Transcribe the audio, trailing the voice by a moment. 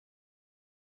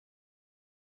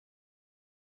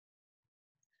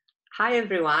Hi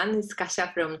everyone, it's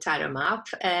Kasia from Tarot Map,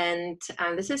 and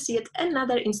this is yet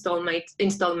another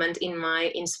installment in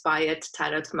my Inspired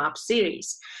Tarot Map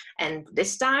series. And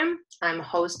this time I'm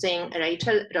hosting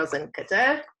Rachel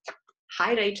Rosenkoetter.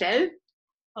 Hi Rachel.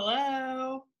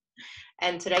 Hello.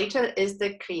 And Rachel is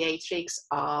the creatrix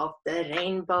of the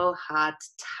Rainbow Heart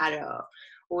Tarot,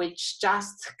 which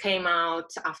just came out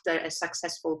after a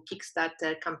successful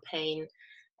Kickstarter campaign.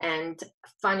 And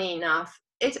funny enough,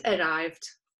 it arrived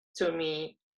to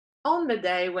me on the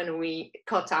day when we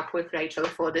caught up with Rachel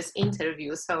for this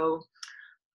interview. So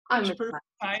I'm perfect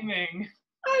timing.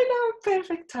 I know,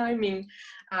 perfect timing.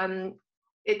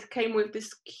 It came with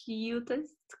this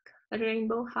cutest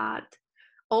rainbow heart.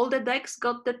 All the decks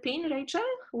got the pin, Rachel,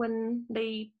 when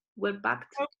they were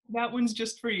backed. Oh, that one's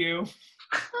just for you.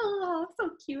 Oh,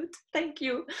 so cute. Thank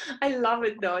you. I love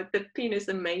it though. The pin is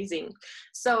amazing.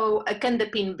 So can the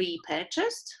pin be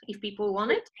purchased if people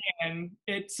want it? And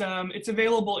it's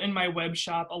available in my web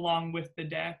shop along with the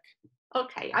deck.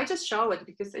 Okay, I just show it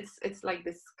because it's like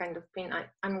this kind of pin.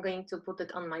 I'm going to put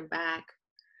it on my bag.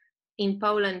 In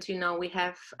Poland, you know, we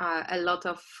have a lot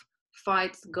of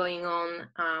fights going on,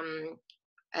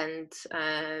 and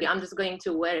I'm just going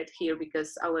to wear it here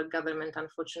because our government,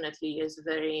 unfortunately, is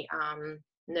very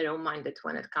narrow-minded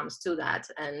when it comes to that.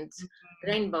 And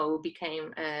rainbow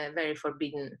became a very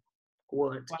forbidden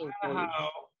word in Polish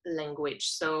language.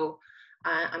 So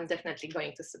I'm definitely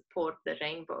going to support the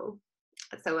rainbow.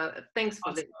 So thanks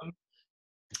for this.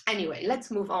 Anyway,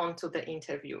 let's move on to the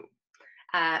interview.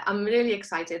 I'm really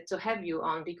excited to have you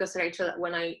on because Rachel,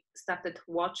 when I started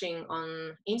watching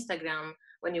on Instagram,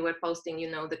 when you were posting, you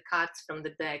know, the cards from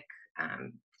the deck,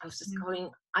 I was just going,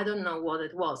 I don't know what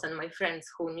it was. And my friends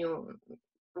who knew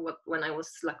when I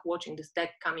was like watching this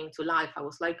deck coming to life, I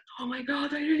was like, oh my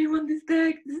God, I really want this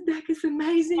deck. This deck is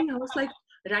amazing. I was like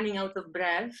running out of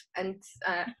breath, and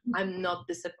I'm not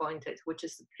disappointed, which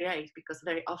is great because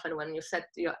very often when you set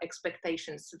your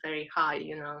expectations very high,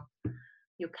 you know,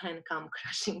 you can come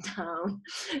crashing down.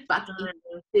 But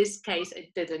in this case,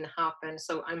 it didn't happen.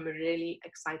 So I'm really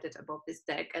excited about this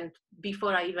deck. And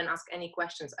before I even ask any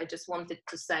questions, I just wanted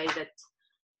to say that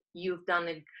you've done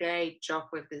a great job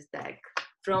with this deck.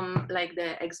 From like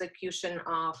the execution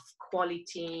of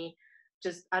quality,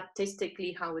 just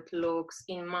artistically how it looks.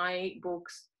 In my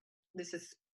books, this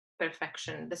is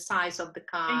perfection. The size of the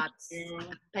cards,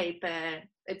 the paper,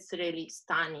 it's really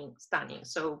stunning.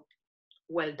 So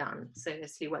well done,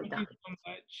 seriously well done. Thank you so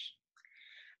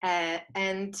much.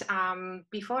 And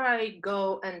before I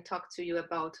go and talk to you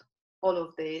about all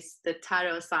of this, the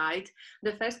tarot side,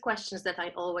 the first questions that I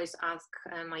always ask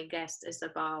my guests is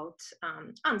about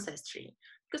ancestry,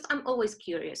 because I'm always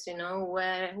curious, you know,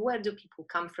 where do people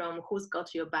come from, who's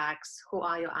got your backs, who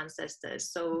are your ancestors,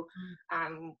 so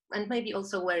and maybe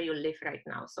also where you live right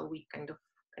now, so we kind of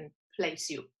can place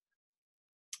you.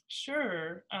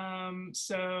 Sure.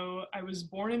 So I was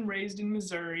born and raised in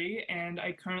Missouri, and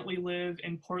I currently live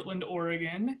in Portland,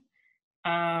 Oregon.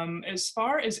 As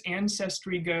far as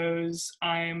ancestry goes,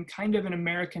 I'm kind of an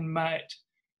American mutt,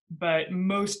 but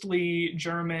mostly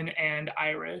German and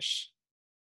Irish.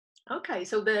 Okay,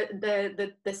 so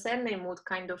the surname would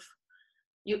kind of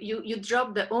you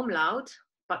drop the umlaut,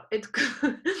 but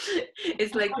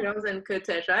it's like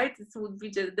Rosenkoetter, right? It would be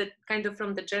just the kind of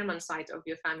from the German side of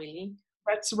your family.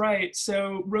 That's right.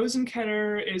 So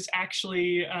Rosenkoetter is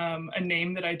actually a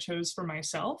name that I chose for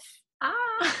myself.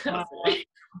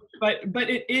 But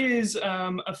it is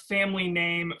a family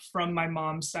name from my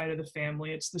mom's side of the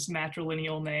family. It's this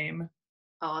matrilineal name.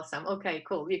 Awesome. Okay,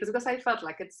 cool. Because I felt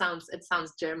like it sounds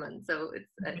German, so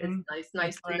it's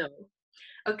nice to know.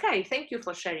 Okay, thank you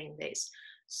for sharing this.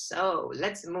 So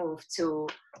let's move to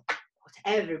what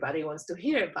everybody wants to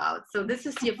hear about. So this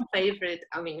is your favorite,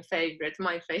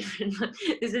 my favorite.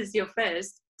 This is your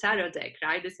first tarot deck,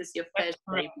 right? This is your first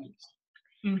baby.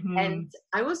 And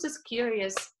I was just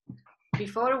curious,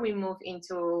 before we move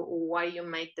into why you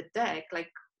made the deck,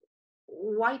 like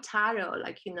why tarot?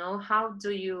 Like, you know, how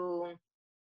do you,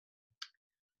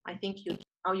 I think you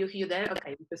there?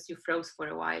 Okay, because you froze for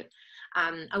a while.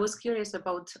 I was curious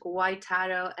about why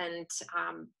tarot and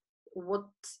what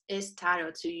is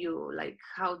tarot to you? Like,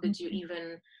 how did you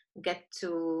even get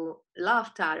to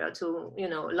love tarot,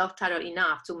 love tarot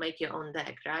enough to make your own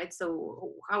deck, right?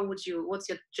 So what's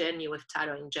your journey with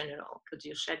tarot in general? Could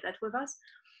you share that with us?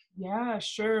 Yeah,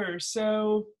 sure.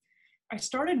 So I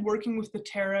started working with the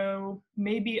tarot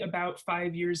maybe about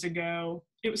 5 years ago.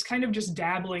 It was kind of just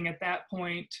dabbling at that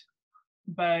point,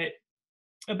 but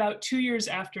about 2 years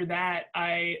after that,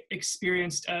 I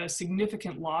experienced a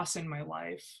significant loss in my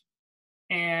life.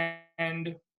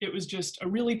 And it was just a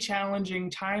really challenging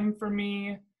time for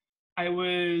me. I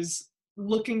was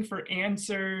looking for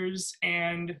answers,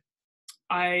 and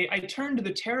I turned to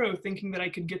the tarot thinking that I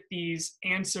could get these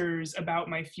answers about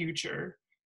my future.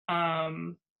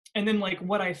 And then like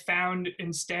what I found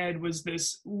instead was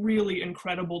this really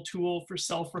incredible tool for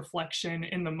self-reflection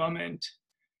in the moment.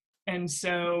 And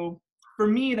so for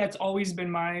me, that's always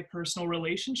been my personal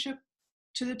relationship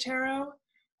to the tarot.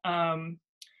 Um,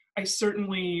 I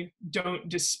certainly don't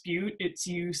dispute its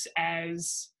use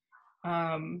as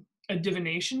a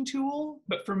divination tool,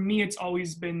 but for me, it's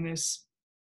always been this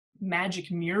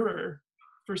magic mirror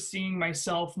for seeing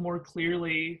myself more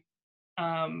clearly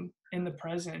in the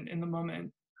present, in the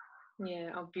moment.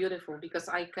 Yeah, oh, beautiful. Because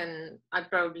I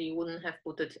probably wouldn't have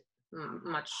put it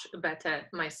much better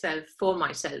myself for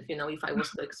myself, if I was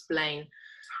to explain.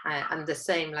 And the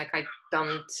same, like I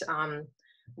don't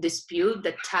dispute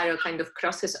that tarot kind of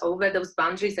crosses over those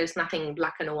boundaries. There's nothing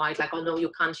black and white, like, oh no,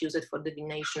 you can't use it for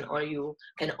divination, or you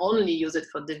can only use it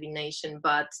for divination.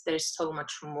 But there's so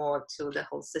much more to the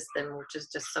whole system, which is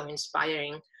just so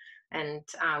inspiring and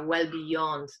well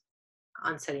beyond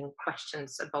answering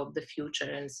questions about the future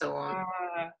and so on.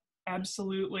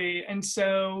 Absolutely. And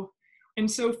so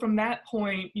from that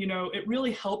point, it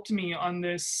really helped me on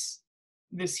this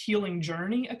healing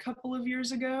journey a couple of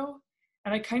years ago.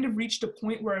 And I kind of reached a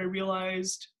point where I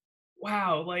realized,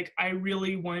 wow, like I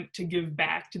really want to give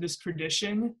back to this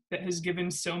tradition that has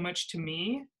given so much to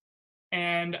me.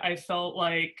 And I felt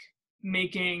like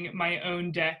making my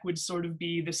own deck would sort of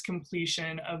be this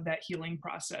completion of that healing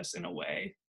process in a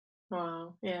way.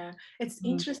 Wow, yeah. It's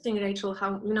Mhm. interesting, Rachel,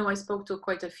 how, I spoke to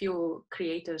quite a few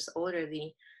creators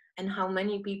already, and how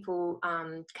many people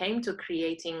came to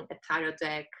creating a tarot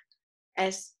deck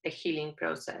as a healing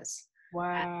process.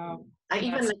 Wow. I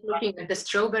even That's like looking at the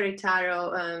strawberry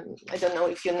tarot. I don't know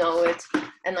if you know it,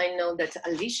 and I know that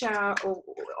Alicia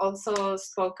also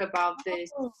spoke about this.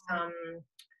 oh, Um,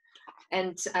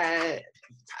 and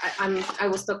I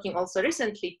was talking also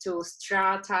recently to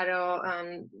Stra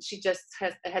Tarot. She just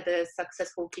had a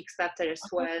successful Kickstarter as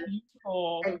well,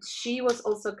 beautiful. and she was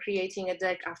also creating a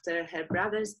deck after her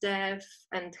brother's death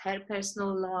and her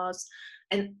personal loss.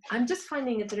 And I'm just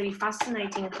finding it really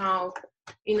fascinating how,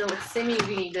 it's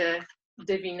seemingly the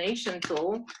divination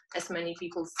tool, as many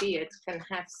people see it, can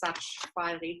have such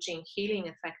far-reaching healing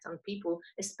effect on people,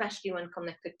 especially when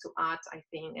connected to art, I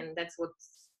think. And that's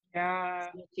what's Yeah.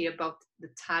 beauty about the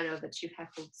tarot, that you have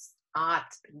this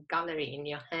art gallery in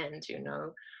your hand.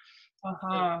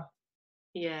 Uh-huh.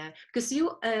 Yeah, because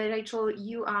you, Rachel,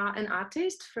 you are an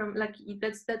artist from, like,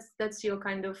 that's your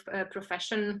kind of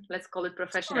profession. Let's call it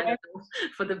profession. I don't Correct. know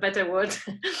for the better word.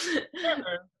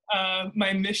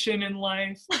 My mission in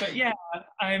life. But yeah,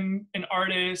 I'm an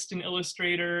artist, an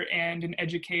illustrator, and an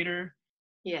educator.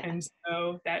 Yeah, And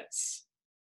so that's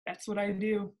what I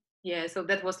do. yeah. So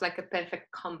that was like a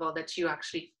perfect combo, that you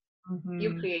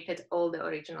Mm-hmm. created all the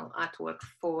original artwork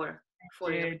for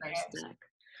your Did, first yes. deck.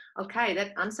 Okay,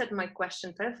 that answered my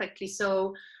question perfectly.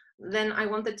 So then I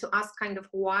wanted to ask, kind of,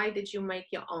 why did you make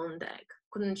your own deck?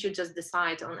 Couldn't you just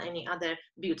decide on any other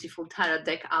beautiful tarot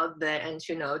deck out there and,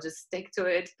 just stick to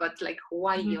it? But like,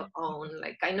 why Mhm. your own?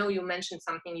 Like, I know you mentioned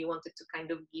something, you wanted to kind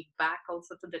of give back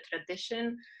also to the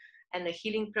tradition and the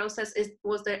healing process.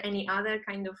 Was there any other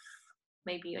kind of,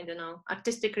 maybe, I don't know,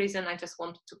 artistic reason? I just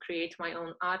wanted to create my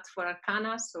own art for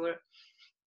Arcanas, or?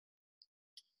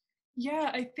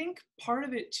 Yeah, I think part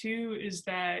of it too is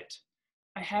that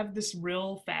I have this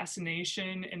real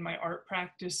fascination in my art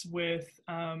practice with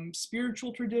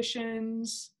spiritual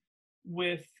traditions,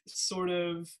 with sort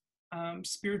of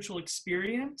spiritual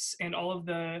experience, and all of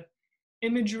the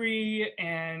imagery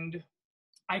and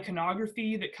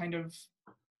iconography that kind of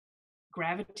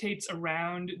gravitates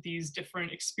around these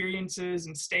different experiences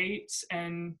and states.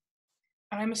 And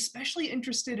I'm especially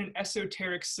interested in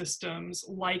esoteric systems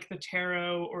like the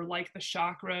tarot or like the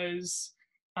chakras.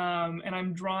 And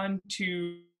I'm drawn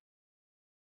to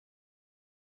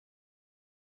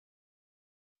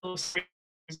illustrators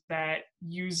that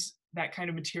use that kind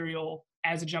of material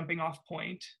as a jumping off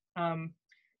point.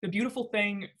 The beautiful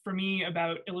thing for me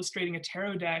about illustrating a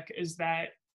tarot deck is that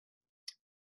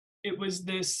it was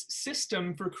this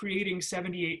system for creating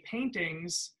 78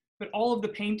 paintings, but all of the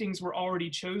paintings were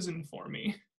already chosen for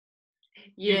me,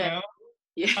 you Yeah, know?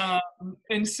 yeah.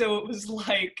 And so it was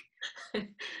like,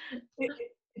 it,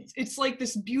 it's like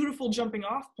this beautiful jumping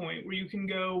off point where you can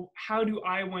go, how do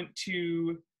I want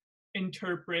to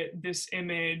interpret this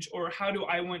image, or how do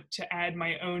I want to add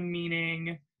my own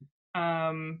meaning?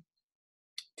 Um,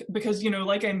 because,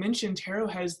 like I mentioned, tarot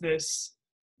has this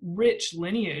rich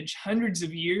lineage, hundreds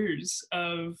of years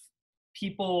of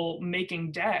people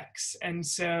making decks. And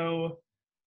so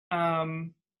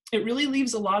um, it really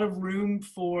leaves a lot of room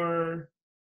for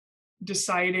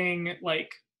deciding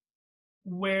like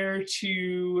where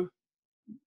to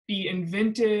be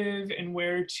inventive and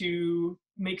where to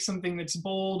make something that's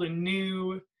bold and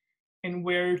new and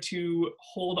where to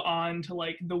hold on to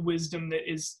like the wisdom that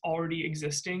is already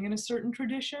existing in a certain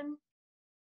tradition.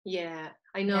 Yeah,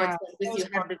 I know it's Yeah, like that this. was You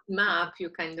fun. have this map, you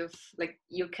kind of like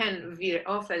you can veer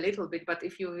off a little bit, but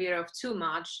if you veer off too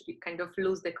much, you kind of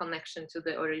lose the connection to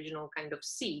the original kind of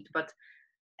seed. But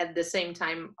at the same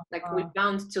time, like we Uh,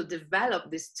 bound to develop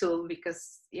this tool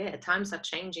because yeah, times are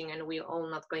changing and we're all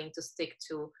not going to stick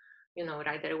to, you know,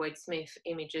 Rider Waite Smith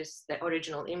images, the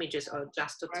original images, or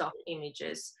just to right. top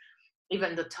images.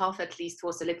 Even the TOF at least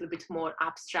was a little bit more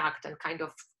abstract and kind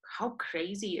of how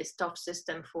crazy is TOF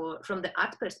system for from the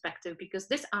art perspective, because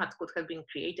this art could have been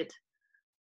created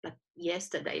like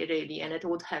yesterday really, and it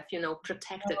would have, you know,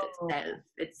 protected Oh, itself.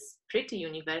 It's pretty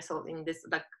universal in this,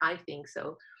 like I think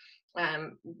so.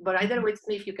 But either mhm, with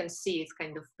Smith you can see it's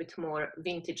kind of a bit more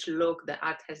vintage look. The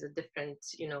art has a different,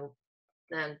 you know,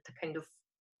 and kind of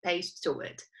pace to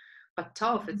it. But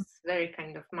TOF, mhm. it's very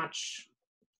kind of much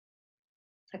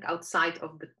like outside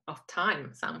of the of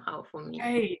time somehow for me.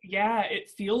 Hey, yeah, it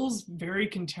feels very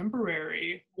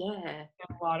contemporary Yeah,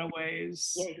 in a lot of yeah,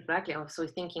 ways. exactly. I was so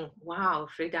thinking, wow,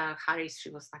 Frida Harris, she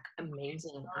was like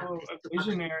amazing Oh, artist a to actually,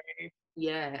 visionary.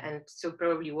 yeah, and to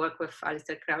probably work with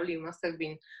Alistair Crowley must have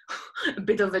been a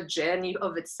bit of a journey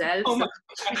of itself. Oh So my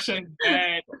gosh, I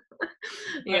bet.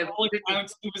 By yeah, all but pretty.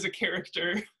 accounts, he was a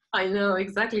character. I know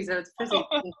exactly. So it's pretty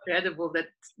incredible that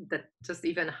that just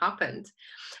even happened.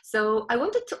 So I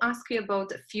wanted to ask you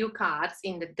about a few cards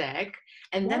in the deck,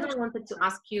 and then Yeah, I wanted to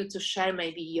ask you to share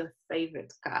maybe your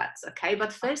favorite cards. Okay,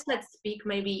 but first let's speak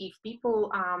maybe if people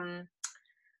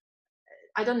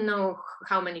I don't know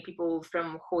how many people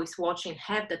from who is watching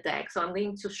have the deck, so I'm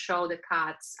going to show the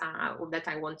cards that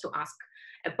I want to ask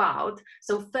about.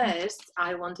 So first,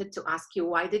 I wanted to ask you,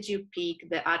 why did you pick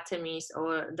the Artemis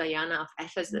or Diana of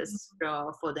Ephesus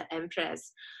for the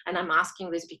Empress? And I'm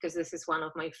asking this because this is one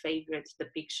of my favorite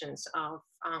depictions of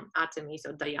Artemis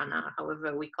or Diana,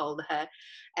 however we called her.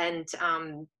 And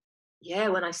yeah,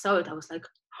 when I saw it, I was like,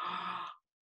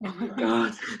 oh my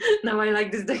god, now I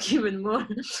like this deck even more.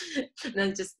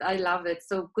 And I love it.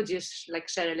 So could you like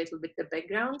share a little bit the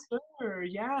background? sure,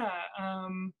 yeah.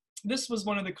 This was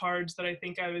one of the cards that I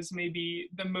think I was maybe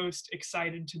the most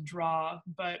excited to draw,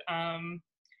 but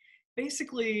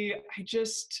basically,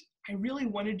 I really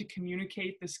wanted to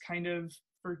communicate this kind of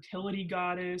fertility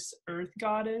goddess, earth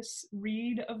goddess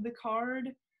read of the card.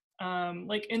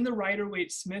 Like in the Rider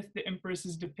Waite Smith, the Empress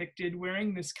is depicted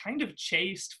wearing this kind of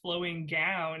chaste, flowing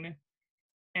gown.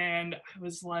 And I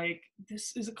was like,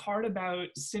 this is a card about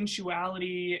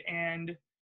sensuality and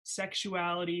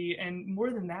sexuality, and more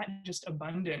than that, just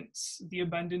abundance, the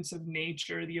abundance of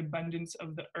nature, the abundance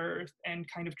of the earth, and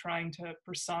kind of trying to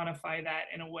personify that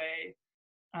in a way,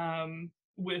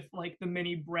 with like the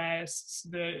many breasts,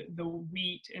 the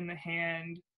wheat in the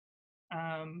hand,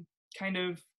 kind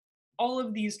of all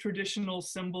of these traditional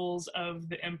symbols of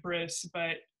the Empress,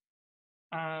 but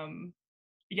um,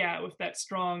 yeah, with that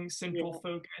strong central Yeah.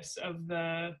 focus of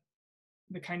the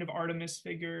kind of Artemis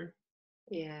figure.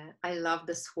 Yeah, I love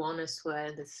the swan as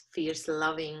well, this fierce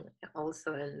loving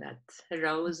also, and that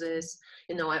roses.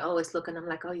 You know, I always look and I'm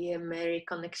like, oh yeah, Mary,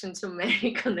 connection to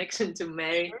Mary, connection to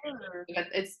Mary. Sure. But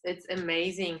it's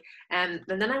amazing. And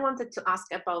then I wanted to ask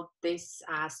about this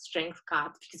strength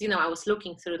card because you know I was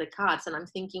looking through the cards and I'm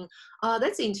thinking, oh,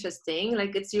 that's interesting.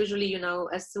 Like it's usually, you know,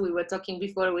 as we were talking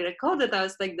before we recorded, I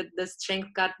was like the strength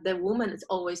card, the woman is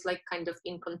always like kind of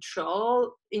in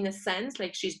control in a sense,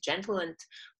 like she's gentle and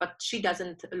but she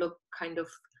doesn't look kind of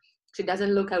she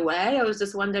doesn't look away. I was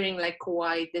just wondering like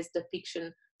why this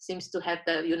depiction seems to have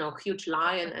the, you know, huge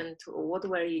lion, and what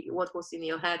was in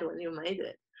your head when you made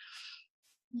it?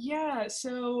 Yeah.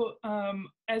 So,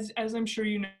 as I'm sure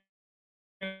you know,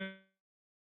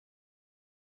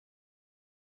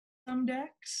 some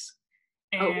decks,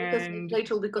 Oh, because and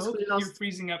Rachel, because oh, we you're lost.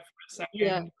 freezing up for a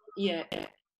Yeah, second. yeah,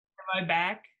 Am I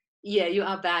back? yeah. You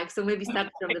are back, so maybe start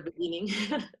from Okay, the beginning.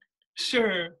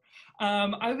 sure.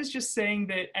 I was just saying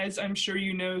that, as I'm sure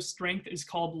you know, strength is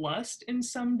called lust in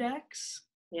some decks.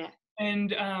 Yeah,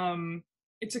 And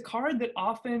it's a card that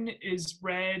often is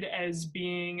read as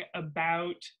being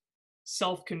about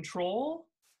self control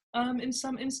in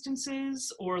some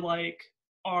instances, or like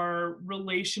our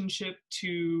relationship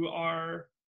to our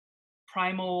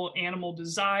primal animal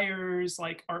desires,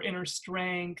 like our inner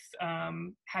strength,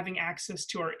 having access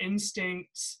to our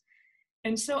instincts.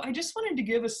 And so I just wanted to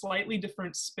give a slightly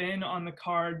different spin on the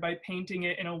card by painting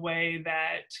it in a way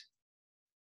that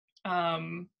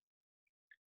um,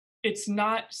 it's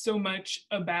not so much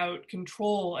about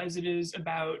control as it is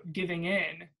about giving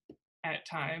in at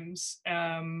times,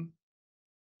 and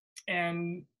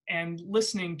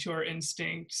listening to our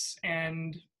instincts,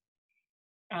 and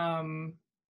um,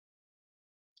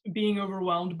 being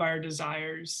overwhelmed by our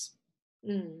desires,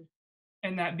 Mm.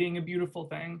 and that being a beautiful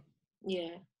thing.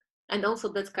 Yeah. And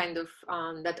also that kind of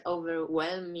that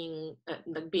overwhelming,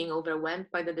 that being overwhelmed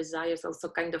by the desires also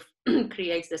kind of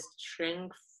creates the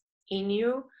strength in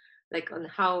you, like on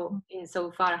how,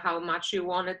 insofar how much you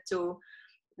wanted to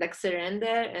like surrender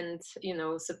and, you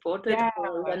know, support it, Yeah,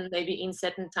 or when maybe in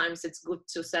certain times it's good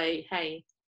to say, hey,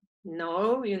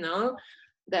 no, you know,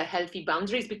 the healthy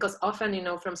boundaries, because often, you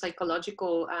know, from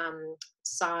psychological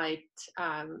side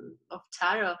of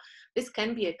tarot, this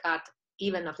can be a card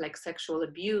even of like sexual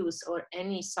abuse or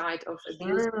any side of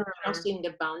abuse, sure. crossing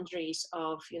the boundaries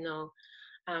of, you know,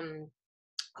 um,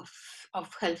 of, of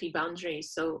healthy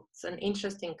boundaries. So it's an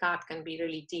interesting card, can be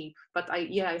really deep. But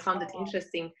I found it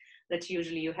interesting that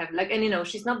usually you have like, and you know,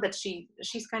 she's not that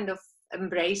she's kind of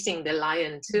embracing the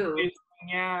lion too.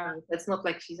 Yeah, It's not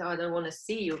like she's, oh, I don't want to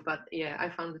see you, but yeah, I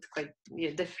found it quite,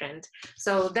 yeah, different.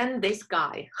 So then this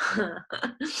guy,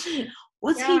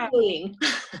 what's he yeah. doing?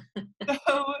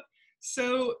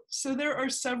 So, so there are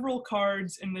several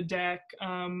cards in the deck.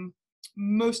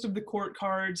 Most of the court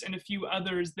cards and a few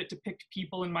others that depict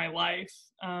people in my life,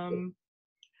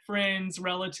 friends,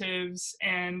 relatives,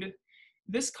 and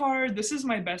this is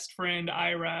my best friend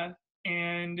Ira,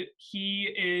 and he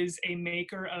is a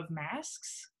maker of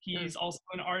masks. Mm, He's also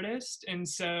an artist, and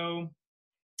so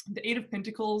the Eight of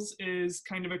Pentacles is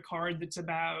kind of a card that's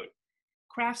about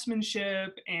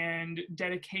craftsmanship and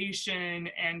dedication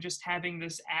and just having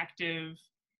this active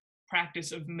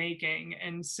practice of making.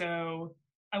 And so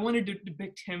I wanted to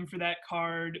depict him for that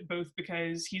card, both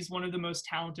because he's one of the most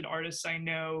talented artists I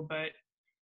know, but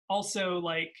also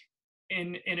like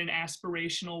in an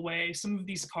aspirational way. Some of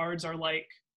these cards are like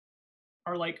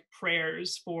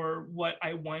prayers for what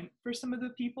I want for some of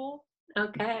the people.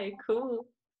 okay, cool.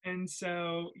 And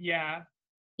so yeah.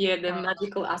 Yeah, the uh,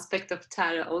 magical aspect of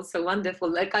tarot also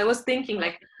wonderful. Like I was thinking,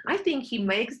 like I think he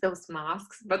makes those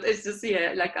masks, but it's just,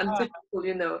 yeah, like untypical,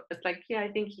 you know. It's like, yeah,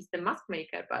 I think he's the mask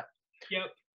maker, but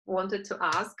yep. wanted to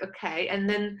ask, okay. And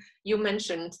then you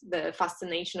mentioned the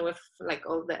fascination with like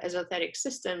all the esoteric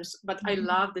systems, but I Mhm.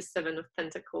 love the Seven of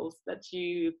Pentacles that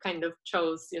you kind of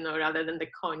chose, you know, rather than the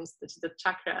coins, the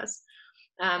chakras.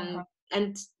 Uh-huh.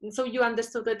 And so you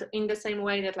understood it in the same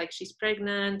way that like she's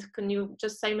pregnant. Can you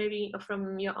just say maybe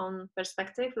from your own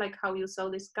perspective, like how you saw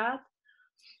this card?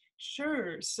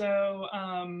 Sure. So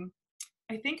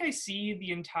I think I see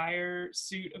the entire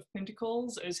suit of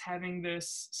Pentacles as having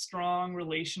this strong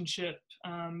relationship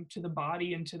to the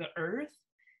body and to the earth.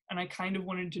 And I kind of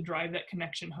wanted to drive that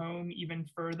connection home even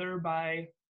further by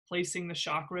placing the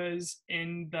chakras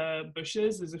in the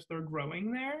bushes as if they're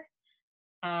growing there.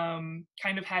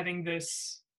 Kind of having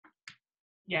this,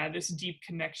 yeah, this deep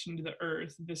connection to the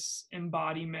earth, this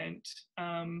embodiment.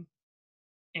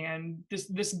 And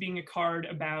this being a card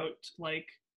about like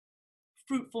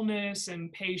fruitfulness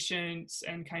and patience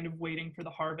and kind of waiting for the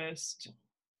harvest.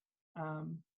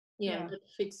 Um, Yeah,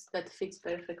 yeah. that fits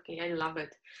perfectly. I love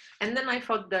it. And then I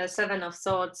thought the Seven of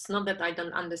Swords, not that I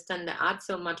don't understand the art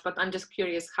so much, but I'm just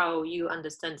curious how you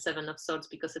understand Seven of Swords,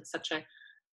 because it's such a,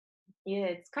 yeah,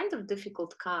 it's kind of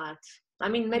difficult card. I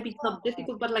mean, maybe it's not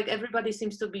difficult, but like everybody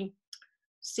seems to be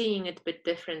seeing it a bit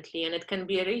differently. And it can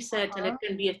be a reset, and it Uh-huh.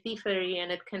 can be a thievery,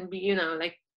 and it can be, you know,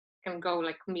 like can go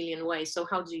like a million ways. So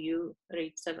how do you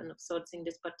read Seven of Swords in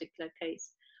this particular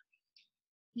case?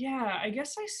 Yeah, I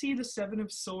guess I see the Seven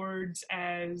of Swords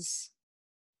as,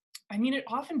 I mean, it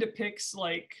often depicts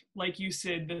like you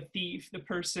said, the thief, the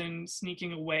person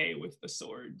sneaking away with the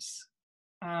swords.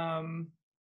 Um,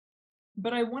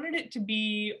 but I wanted it to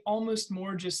be almost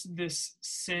more just this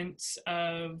sense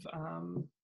of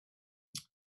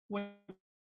what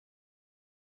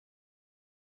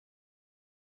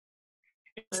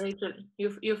Rachel, you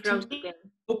to froze me. again.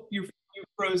 Oh, you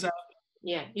froze up.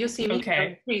 Yeah, you see me?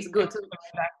 Okay, Please, am good.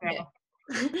 I back Yeah. now?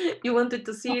 You wanted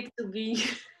to see it to be.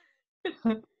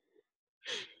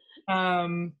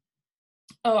 um,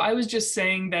 Oh, I was just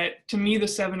saying that to me, the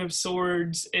Seven of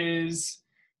Swords is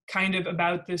kind of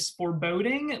about this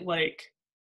foreboding. Like,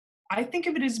 I think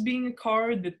of it as being a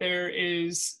card that there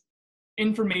is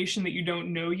information that you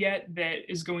don't know yet that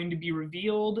is going to be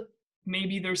revealed.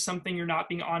 Maybe there's something you're not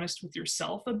being honest with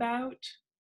yourself about,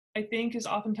 I think is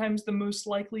oftentimes the most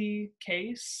likely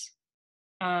case.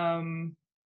 Um,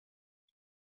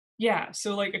 yeah,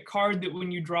 so like a card that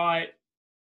when you draw it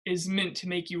is meant to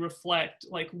make you reflect,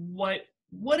 like what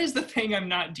is the thing I'm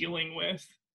not dealing with?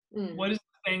 Mm, What is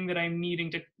thing that I'm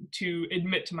needing to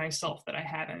admit to myself that I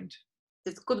haven't.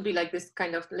 This could be like this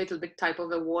kind of little bit type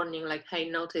of a warning, like, hey,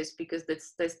 notice, because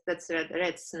that's a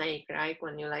red snake, right?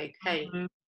 When you're like, hey, Mhm.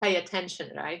 pay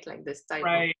attention, right? Like this type of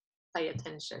Right. pay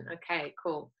attention. Okay,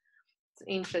 cool. It's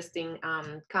interesting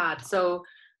card. So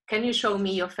can you show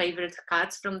me your favorite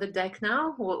cards from the deck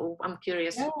now? I'm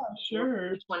curious, Yeah,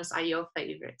 sure. which ones are your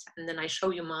favorite? And then I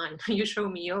show you mine. You show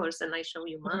me yours and I show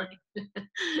you Sure. mine.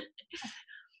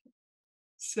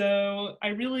 So I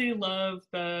really love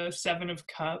the Seven of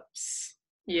Cups.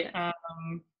 Yeah.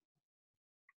 Um,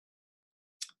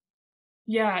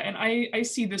 yeah, and I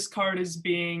see this card as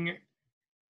being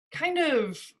kind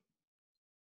of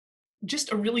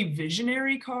just a really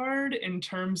visionary card in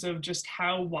terms of just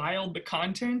how wild the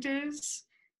content is.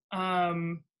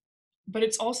 Um, but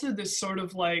it's also this sort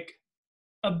of like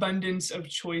abundance of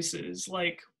choices.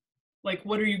 Like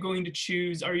what are you going to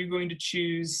choose? Are you going to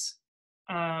choose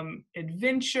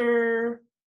adventure,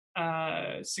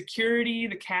 security,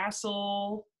 the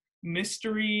castle,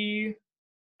 mystery,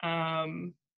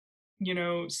 um,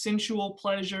 sensual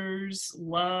pleasures,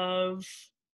 love,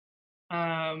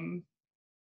 um,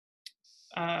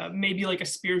 maybe like a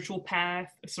spiritual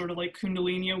path, sort of like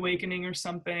Kundalini awakening or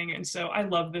something. And so I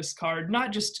love this card,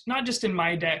 not just in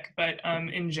my deck, but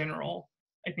in general.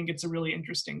 I think it's a really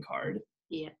interesting card.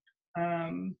 Yeah.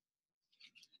 Um,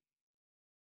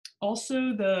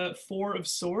 Also, the Four of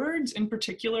Swords in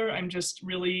particular, I'm just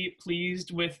really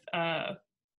pleased with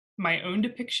my own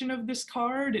depiction of this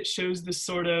card. It shows this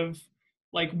sort of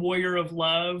like warrior of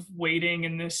love waiting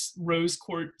in this rose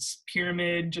quartz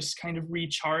pyramid, just kind of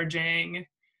recharging.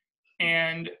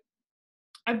 And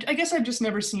I guess I've just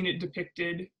never seen it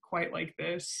depicted quite like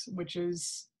this, which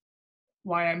is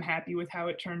why I'm happy with how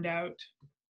it turned out.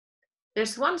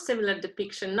 There's one similar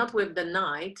depiction, not with the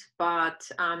knight, but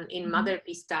in Mhm. Mother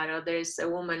Peace Tarot, there's a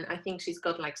woman, I think she's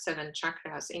got like 7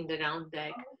 chakras in the round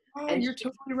deck. Oh, And you're she's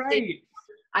totally sitting, right.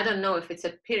 I don't know if it's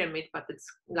a pyramid, but it's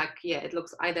like, yeah, it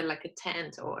looks either like a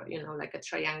tent or, like a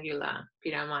triangular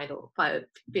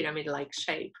pyramid-like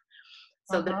shape.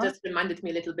 So that Uh-huh. just reminded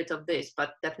me a little bit of this,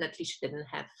 but definitely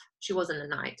she wasn't a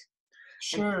knight.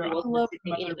 And Sure. she I wasn't love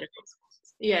sitting in Mother.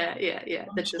 the Yeah, yeah, yeah.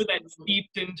 I'm That sure just, that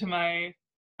seeped into my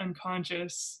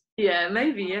unconscious. yeah,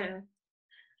 maybe, yeah.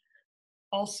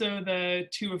 Also, the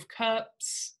Two of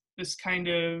Cups, this kind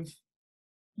of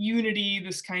unity,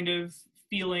 this kind of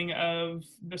feeling of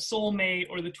the soulmate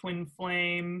or the twin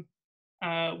flame,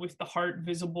 with the heart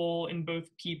visible in both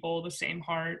people, the same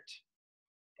heart,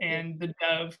 Yeah. and the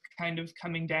dove kind of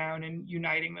coming down and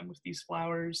uniting them with these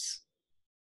flowers.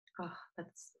 Oh,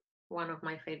 that's one of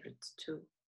my favorites too.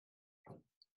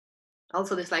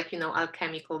 Also, this like,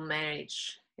 alchemical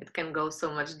marriage. It can go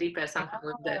so much deeper somehow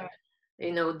with the,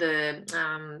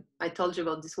 Yeah. I told you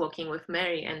about this walking with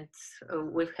Mary, and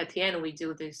with Hetien,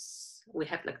 we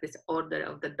have like this order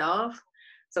of the dove.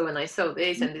 So when I saw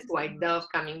this and this white dove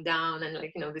coming down and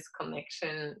like, this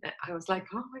connection, I was like,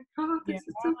 oh my God, Yeah. this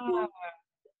is so cool.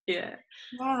 Yeah.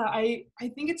 Yeah, I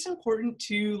think it's important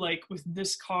too, like with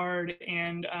this card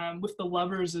and with the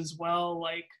lovers as well.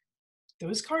 Like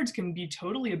those cards can be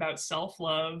totally about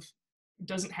self-love. It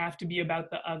doesn't have to be about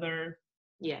the other.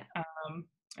 Yeah.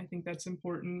 I think that's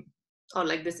important. Or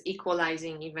like this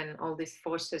equalizing even all these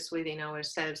forces within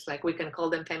ourselves, like we can call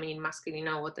them feminine, masculine,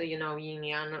 or what, yin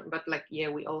yang, but like, yeah,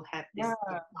 we all have these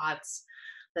Yeah. parts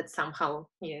that somehow,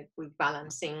 yeah, we're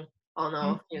balancing on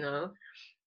Mhm. off.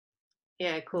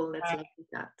 Yeah, cool, let's look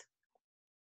at that.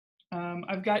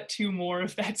 I've got two more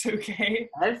if that's okay.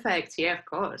 Perfect, yeah, of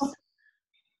course.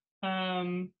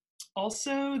 Um,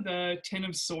 Also, the Ten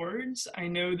of Swords. I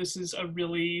know this is a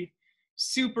really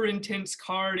super intense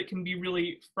card. It can be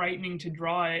really frightening to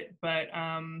draw it, but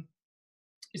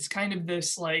it's kind of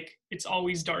this like it's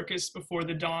always darkest before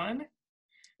the dawn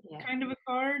Yeah. kind of a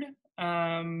card.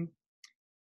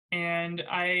 And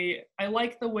I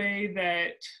like the way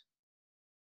that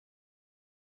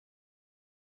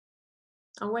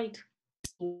Oh wait,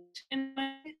 um,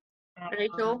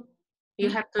 Rachel, you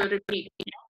have to repeat.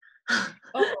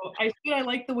 I feel I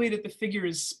like the way that the figure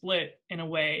is split in a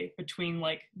way between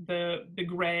like the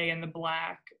gray and the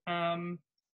black, and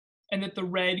that the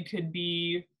red could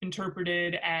be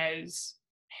interpreted as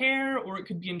hair or it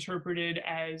could be interpreted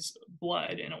as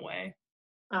blood in a way.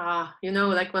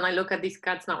 Like when I look at these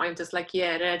cards now, I'm just like,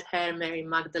 yeah, red hair, Mary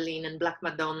Magdalene, and Black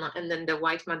Madonna, and then the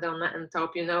white Madonna on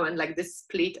top, and like this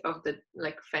split of the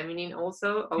like feminine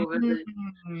also over the.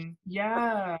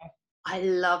 Yeah. I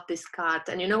love this card,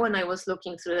 and when I was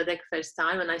looking through the deck first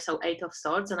time, and I saw 8 of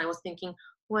Swords, and I was thinking,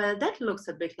 well, that looks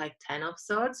a bit like 10 of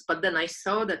Swords, but then I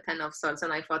saw the 10 of Swords,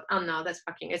 and I thought, oh no,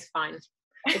 it's fine.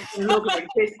 It can look like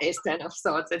this is 10 of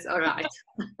swords. It's all right.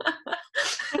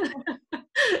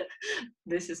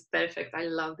 This is perfect. I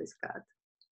love this card.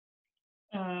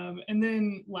 And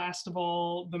then last of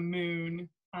all, the moon,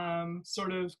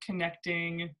 sort of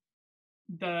connecting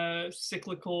the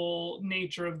cyclical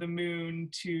nature of the moon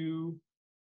to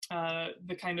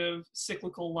the kind of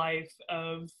cyclical life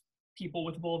of people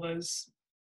with vulvas.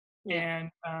 Yeah.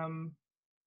 And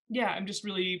yeah, I'm just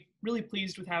really, really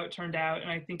pleased with how it turned out. And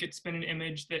I think it's been an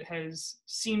image that has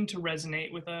seemed to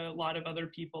resonate with a lot of other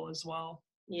people as well.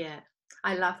 Yeah.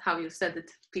 I love how you said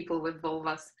it, people with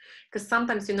vulvas, because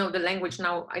sometimes, you know, the language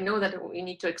now, I know that we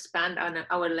need to expand on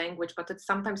our language, but it's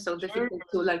sometimes so difficult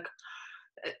to like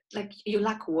you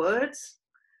lack words,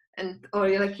 and or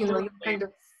like, you know, you kind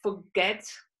of forget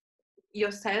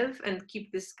yourself and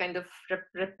keep this kind of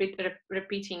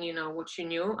repeating, you know, what you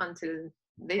knew until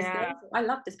this day. So I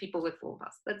love these people with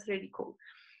vulvas. That's really cool.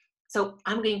 So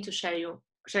I'm going to share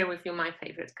with you my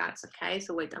favorite cards. Okay,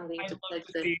 so wait, I'm going to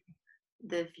take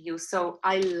the view. So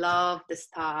I love the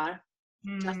star.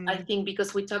 Just I think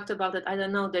because we talked about it, I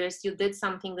don't know, you did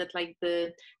something that like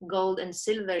the gold and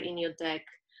silver in your deck,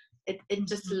 it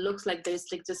just looks like there's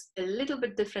like just a little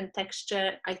bit different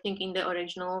texture, I think, in the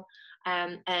original.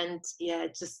 And yeah,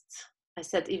 just I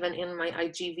said even in my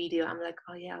IG video, I'm like,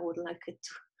 oh yeah, I would like it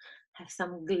to have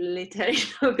some glitter, you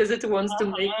know, because it wants to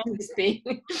make this thing.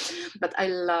 But I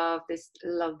love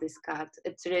this card.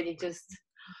 It really just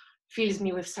fills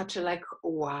me with such a like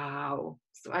wow.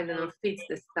 So I don't know, fits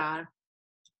the star.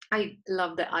 I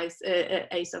love the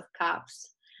Ace of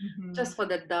Cups, just for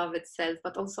the dove itself,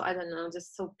 but also, I don't know,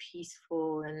 just so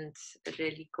peaceful and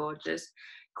really gorgeous.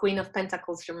 Queen of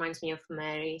Pentacles reminds me of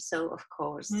Mary, so of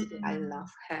course, I love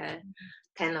her.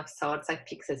 10 of Swords, I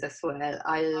picked it as well.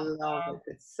 I love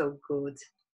it, it's so good.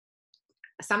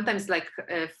 Sometimes, like,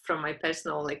 from my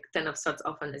personal, like, 10 of Swords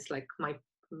often is like my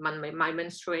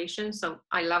menstruation, so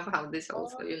I love how this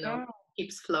also, you know,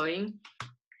 keeps flowing.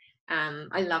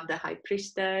 I love the High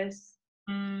Priestess.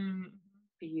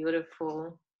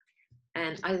 Beautiful.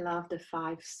 And I love the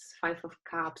Five of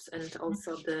Cups and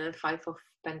also the 5 of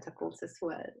Pentacles as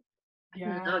well.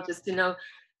 Yeah. You know, just, you know,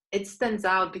 it stands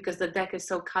out because the deck is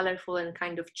so colorful and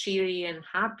kind of cheery and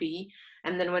happy.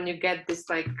 And then when you get this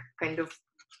like kind of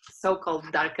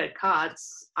so-called darker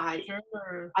cards, I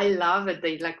love it.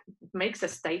 They like makes a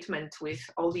statement with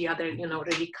all the other, you know,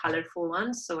 really colorful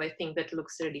ones. So I think that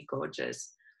looks really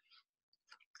gorgeous.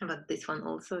 But this one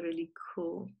also really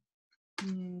cool.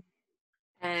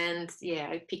 And yeah,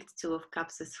 I picked 2 of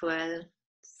Cups as well.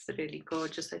 It's really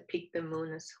gorgeous. I picked the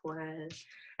Moon as well.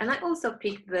 And I also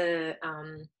picked the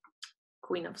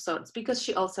Queen of Swords because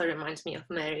she also reminds me of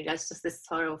Mary. That's just this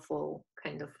sorrowful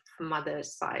kind of mother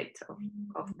side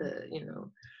of the, you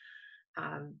know,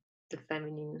 the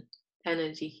feminine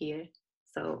energy here.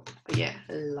 So yeah,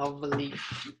 lovely.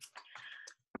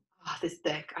 Oh, this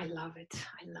deck, I love it.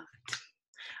 I love it.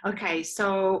 Okay,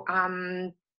 so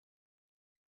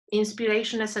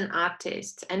inspiration as an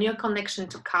artist and your connection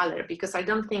to color, because I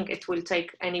don't think it will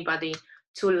take anybody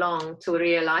too long to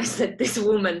realize that this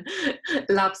woman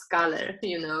loves color,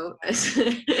 you know.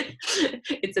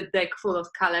 It's a deck full of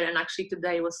color, and actually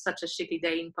today was such a shitty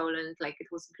day in Poland, like it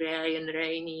was gray and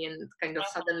rainy and kind of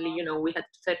suddenly, you know, we had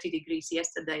 30 degrees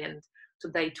yesterday and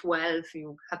today 12.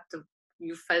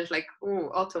 You felt like,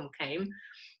 oh, autumn came.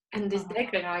 And this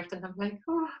deck arrived and I'm like,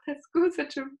 oh, that's good,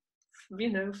 such a, you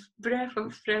know, breath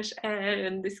of fresh air,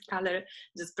 and this color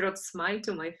just brought smile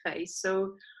to my face.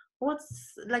 So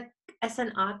what's like, as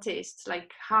an artist,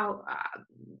 like how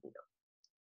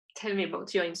tell me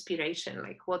about your inspiration,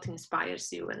 like what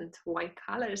inspires you and why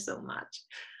color so much?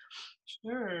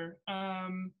 Sure.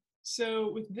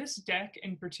 So with this deck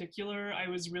in particular, I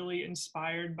was really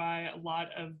inspired by a lot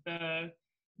of the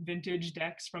vintage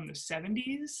decks from the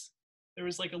 70s. There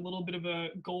was like a little bit of a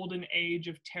golden age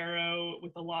of tarot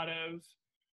with a lot of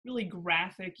really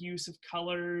graphic use of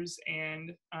colors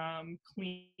and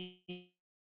clean.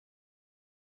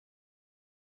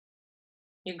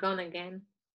 You're gone again.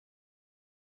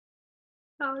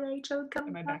 Oh, Rachel, come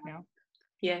Am I back now?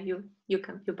 Yeah, you're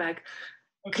back.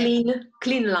 Okay.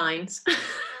 Clean lines.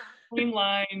 Clean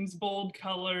lines, bold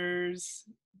colors,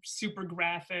 super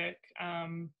graphic.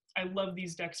 I love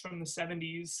these decks from the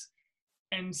 70s.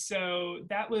 And so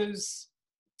that was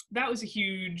a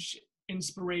huge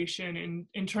inspiration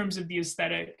in terms of the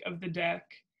aesthetic of the deck.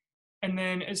 And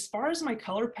then as far as my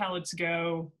color palettes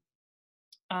go,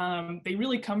 they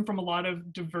really come from a lot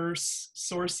of diverse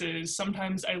sources.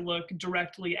 Sometimes I look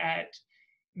directly at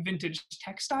vintage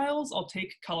textiles. I'll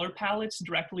take color palettes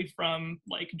directly from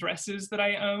like dresses that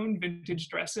I own, vintage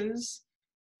dresses.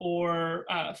 or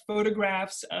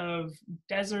photographs of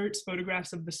deserts,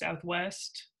 photographs of the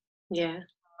Southwest Yeah.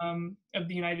 of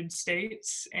the United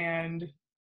States, and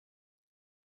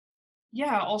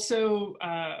yeah, also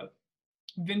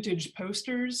vintage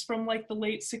posters from like the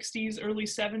late 60s, early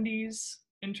 70s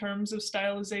in terms of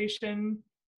stylization.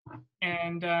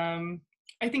 And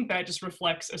I think that just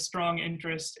reflects a strong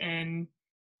interest in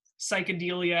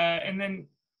psychedelia. And then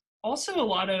also a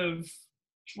lot of,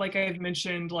 like I've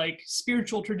mentioned, like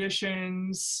spiritual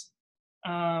traditions,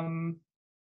 and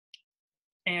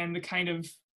the kind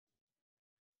of.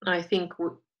 I think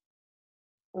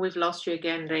we've lost you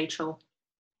again, Rachel.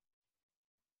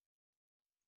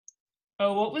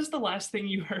 Oh, what was the last thing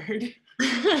you heard?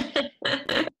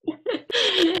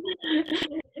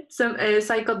 Some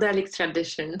psychedelic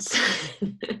traditions.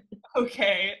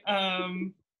 Okay.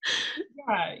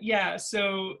 Yeah.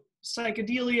 So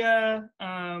psychedelia,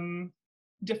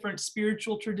 different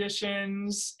spiritual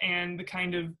traditions, and the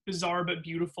kind of bizarre but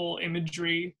beautiful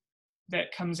imagery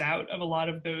that comes out of a lot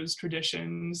of those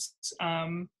traditions,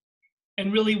 and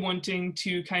really wanting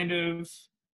to kind of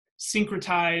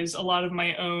syncretize a lot of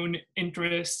my own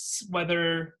interests,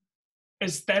 whether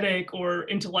aesthetic or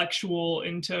intellectual,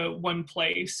 into one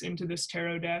place, into this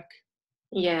tarot deck.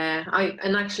 Yeah,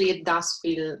 and actually it does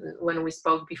feel, when we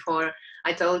spoke before,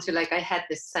 I told you, like, I had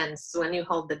this sense when you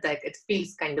hold the deck, it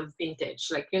feels kind of vintage.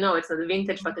 Like, you know, it's not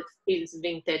vintage, but it feels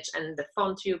vintage. And the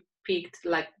font you picked,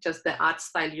 like just the art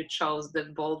style you chose,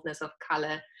 the boldness of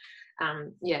color,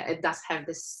 yeah, it does have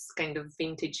this kind of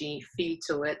vintagey feel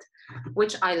to it,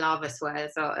 which I love as well.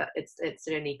 So it's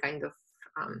really kind of,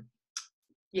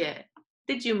 yeah.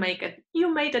 Did you make it?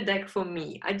 You made a deck for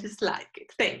me. I just like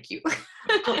it. Thank you.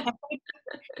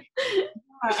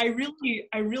 I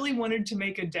really wanted to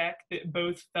make a deck that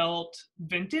both felt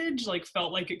vintage, like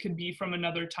felt like it could be from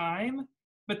another time,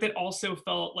 but that also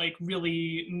felt like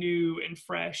really new and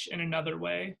fresh in another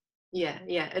way. Yeah,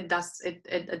 it does.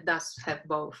 It does have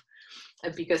both,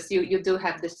 because you do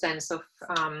have the sense of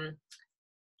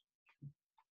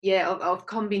of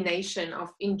combination of,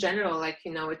 in general, like,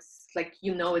 you know, it's like,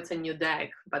 you know, it's a new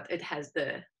deck, but it has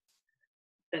the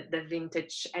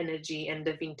vintage energy and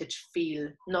the vintage feel,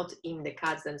 not in the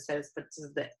cards themselves, but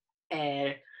just the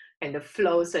air kind of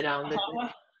flows around it.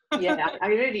 Yeah, I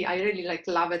really like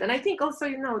love it. And I think also,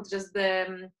 you know, just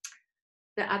the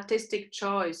artistic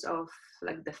choice of,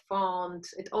 like, the font,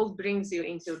 it all brings you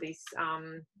into this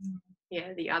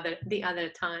the other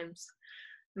times,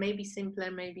 maybe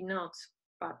simpler, maybe not,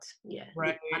 but yeah,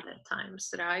 Right. the other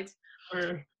times, right?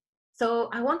 Or, So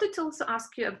I wanted to also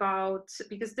ask you about,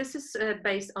 because this is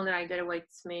based on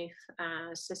Rider-Waite-Smith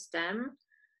system.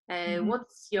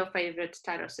 What's your favorite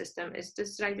tarot system? Is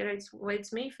this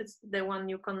Rider-Waite-Smith? It's the one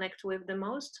you connect with the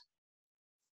most?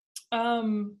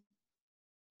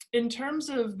 in terms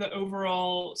of the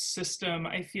overall system,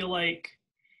 I feel like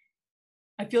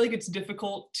it's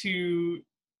difficult to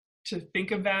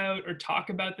think about or talk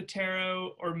about the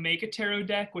tarot or make a tarot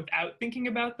deck without thinking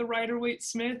about the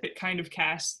Rider-Waite-Smith. It kind of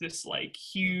casts this like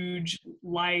huge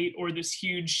light or this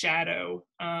huge shadow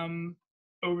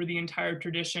over the entire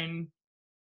tradition.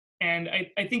 And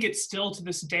I think it's still to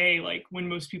this day, like when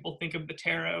most people think of the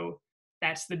tarot,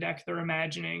 that's the deck they're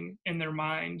imagining in their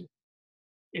mind,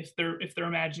 if they're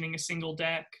imagining a single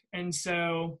deck. And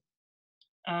so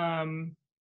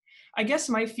I guess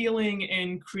my feeling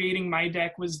in creating my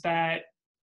deck was that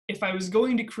if I was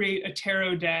going to create a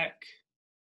tarot deck,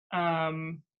 I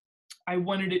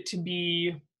wanted it to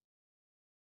be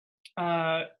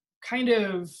kind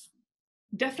of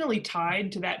definitely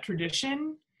tied to that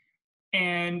tradition,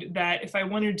 and that if I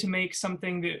wanted to make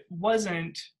something that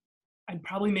wasn't, I'd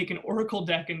probably make an oracle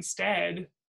deck instead,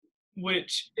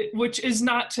 which is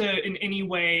not to in any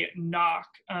way knock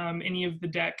any of the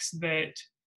decks that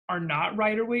are not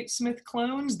Rider-Waite-Smith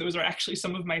clones. Those are actually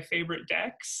some of my favorite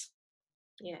decks.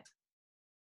 Yeah.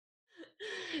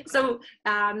 So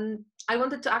I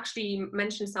wanted to actually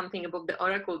mention something about the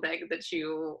oracle deck that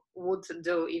you would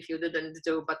do if you didn't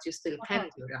do, but you still can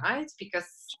do, right? Because,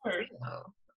 Sure. you know,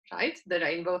 right, the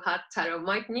Rainbow Heart Tarot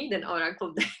might need an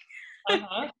oracle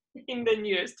deck in the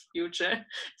nearest future.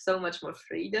 So much more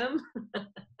freedom.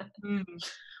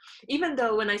 Even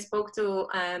though when I spoke to,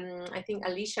 I think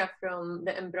Alicia from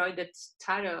the Embroidered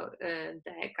Tarot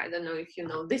deck, I don't know if you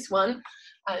know this one,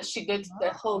 she did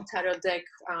the whole tarot deck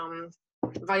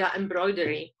via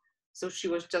embroidery. So she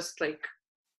was just like,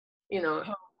 you know,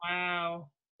 Oh, wow.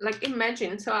 Like,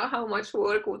 imagine, so how much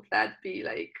work would that be?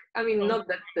 Like, I mean, not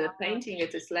that the painting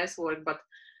it is less work, but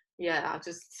yeah,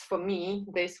 just for me,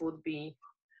 this would be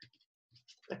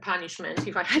a punishment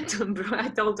if I had to. I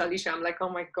told Alicia, I'm like, oh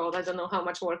my god, I don't know how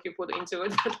much work you put into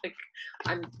it, but like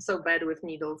I'm so bad with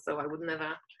needles, so I would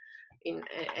never in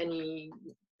any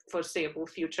foreseeable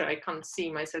future I can't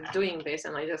see myself doing this.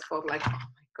 And I just thought like, oh my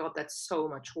god, that's so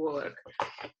much work.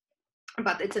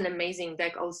 But it's an amazing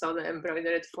deck also, the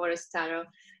embroidered forest tarot.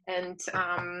 And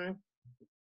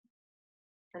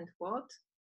what,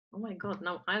 oh my god,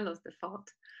 now I lost the thought.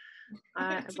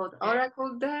 About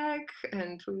oracle deck,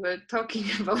 and we were talking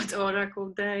about oracle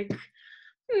deck.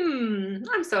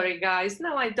 I'm sorry guys,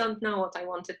 now I don't know what I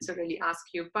wanted to really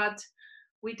ask you, but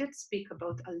we did speak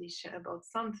about Alicia about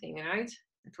something, right?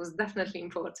 It was definitely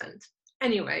important.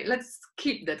 Anyway, let's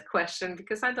keep that question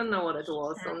because I don't know what it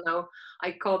was. So now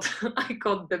I caught I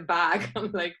caught the bag.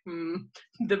 I'm like,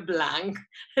 the blank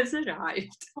has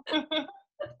arrived.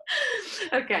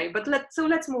 Okay, but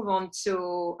let's move on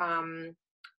to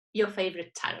your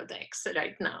favorite tarot decks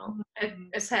right now,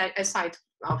 aside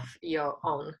of your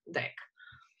own deck.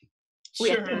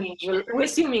 Sure. We're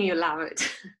assuming you love it.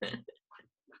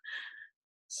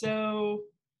 So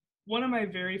one of my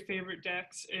very favorite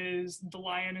decks is the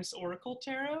Lioness Oracle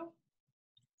Tarot.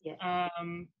 Yeah.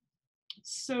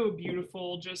 It's so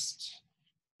beautiful, just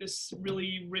this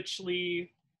really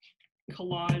richly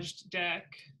collaged deck.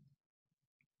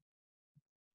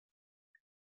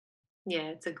 Yeah,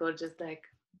 it's a gorgeous deck.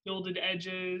 Gilded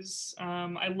edges.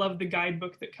 I love the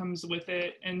guidebook that comes with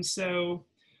it. And so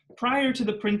prior to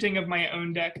the printing of my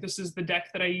own deck, this is the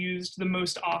deck that I used the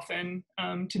most often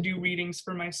to do readings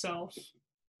for myself.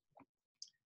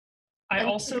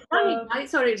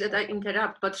 Sorry that I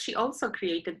interrupt, but she also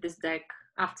created this deck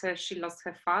after she lost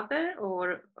her father,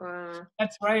 or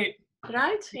that's right.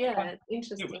 Right? Yeah,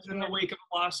 interesting. It was in the wake of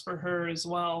loss for her as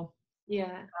well.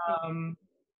 Yeah.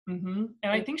 And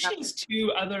I think she has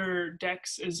 2 other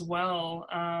decks as well.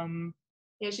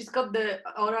 Yeah, she's got the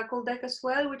Oracle deck as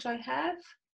well, which I have.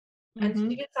 And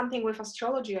she did something with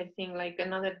astrology, I think, like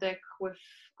another deck with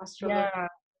astrology. Yeah,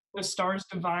 the Stars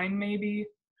Divine, maybe.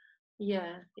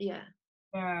 Yeah.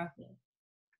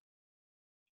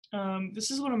 This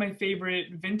is one of my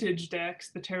favorite vintage decks,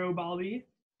 the Tarot Balbi.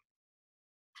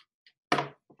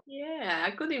 Yeah,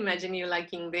 I could imagine you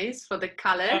liking this for the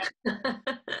color.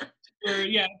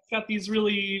 Yeah, it's got these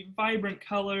really vibrant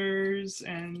colors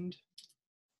and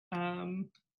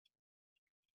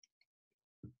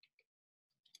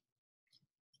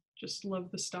just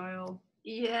love the style.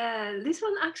 Yeah, this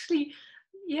one actually,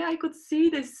 yeah, I could see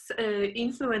this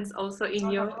influence also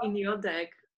in your deck.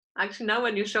 Actually, now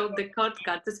when you showed the chord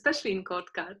cards, especially in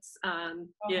chord cards,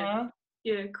 yeah,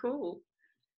 cool.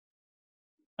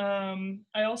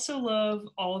 I also love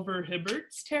Oliver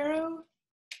Hibbert's tarot.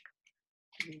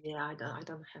 Yeah, I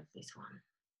don't have this one.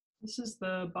 This is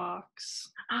the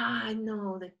box. I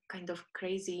know, the kind of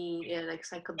crazy, like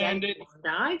psychedelic one,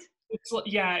 right?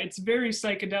 It's very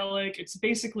psychedelic.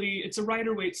 It's a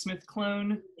Rider-Waite-Smith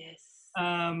clone. Yes.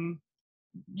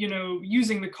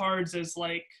 Using the cards as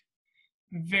like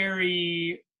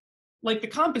very, like the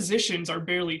compositions are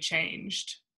barely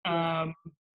changed.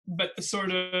 But the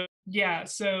sort of,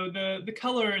 so the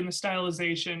color and the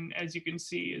stylization, as you can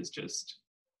see, is just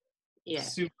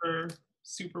super,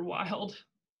 super wild.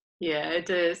 Yeah, it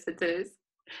is.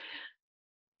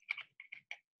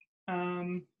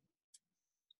 And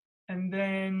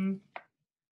then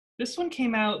this one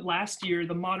came out last year,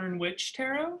 the Modern Witch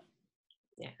Tarot.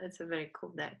 Yeah, that's a very cool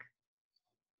deck.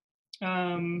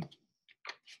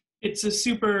 It's a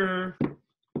super,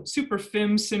 super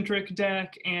femme-centric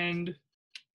deck, and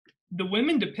the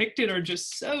women depicted are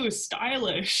just so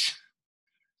stylish.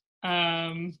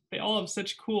 They all have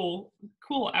such cool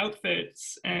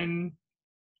outfits, and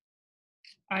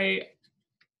I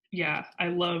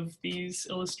love these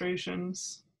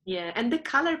illustrations. Yeah, and the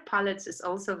color palettes is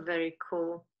also very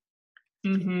cool.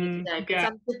 It's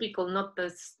untypical, not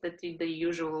the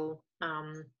usual.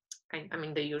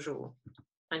 The usual.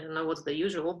 I don't know what's the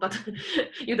usual, but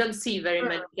you don't see very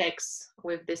many decks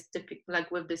with this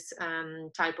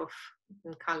type of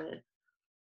color.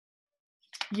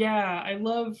 Yeah, I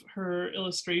love her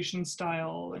illustration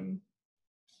style and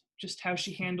just how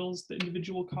she handles the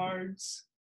individual cards.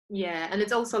 Yeah, and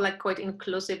it's also like quite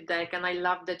inclusive deck, and I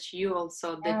love that you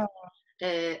also did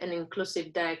an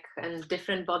inclusive deck and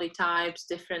different body types,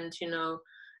 different,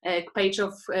 Page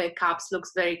of Cups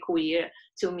looks very queer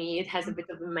to me. It has a bit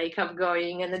of makeup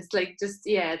going, and it's like just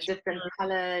different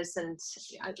colors, and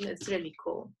it's really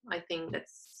cool. I think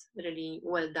that's really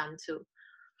well done too.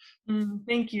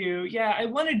 Thank you. Yeah, I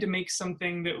wanted to make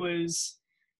something that was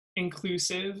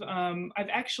inclusive. I've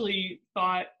actually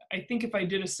thought, I think if I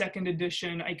did a second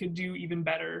edition, I could do even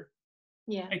better.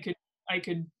 Yeah. I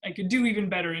could do even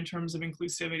better in terms of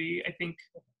inclusivity. I think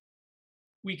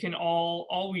we can all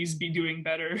always be doing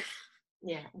better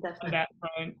Yeah, on definitely. that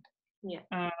front. Yeah.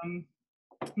 And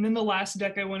then the last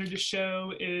deck I wanted to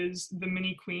show is the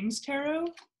Mini Queens Tarot.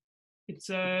 It's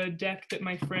a deck that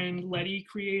my friend Letty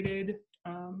created.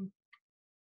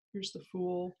 Here's the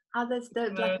Fool. Oh, that's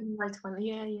the black and white one.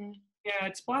 Yeah, yeah. Yeah,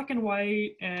 it's black and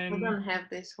white, I and don't have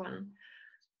this one.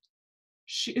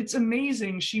 it's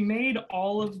amazing. She made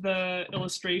all of the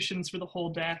illustrations for the whole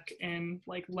deck in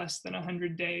like less than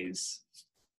 100 days.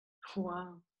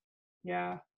 Wow.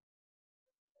 Yeah.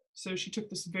 So she took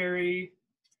this very,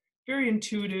 very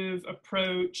intuitive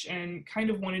approach and kind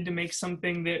of wanted to make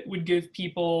something that would give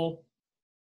people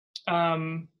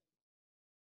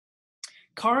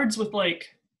cards with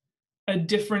like a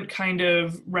different kind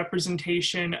of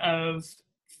representation of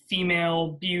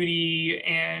female beauty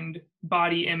and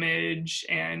body image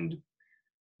and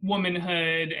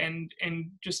womanhood and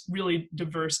just really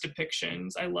diverse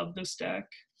depictions. I love this deck.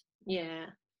 Yeah,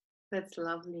 that's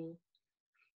lovely.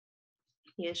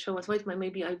 Yeah, show us. Wait,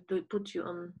 maybe I do put you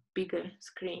on bigger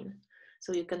screen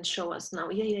so you can show us now.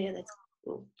 Yeah, yeah, yeah, that's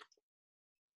cool.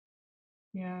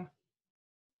 Yeah.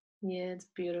 Yeah, it's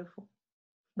beautiful.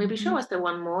 Maybe show us the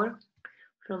one more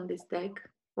from this deck.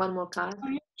 One more card. Oh,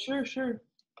 yeah, sure, sure.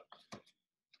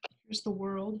 Here's the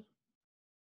World.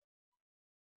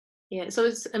 Yeah, so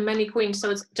it's many queens, so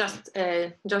it's just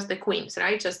the queens,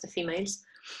 right? Just the females.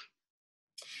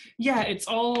 Yeah, it's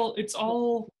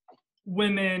all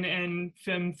women and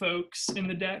femme folks in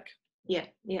the deck. Yeah,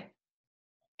 yeah.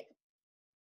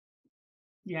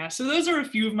 Yeah, so those are a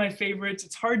few of my favorites.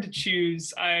 It's hard to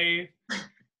choose. I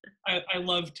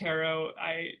love tarot.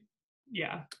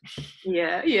 Yeah.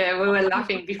 Yeah, yeah. We were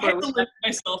laughing before we limit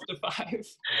myself to 5.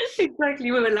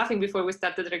 Exactly. We were laughing before we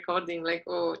started recording, like,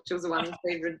 oh, choose one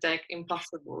favorite deck,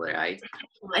 impossible, right? I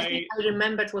think Right. I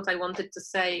remembered what I wanted to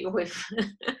say with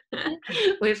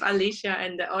with Alicia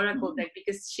and the Oracle deck,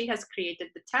 because she has created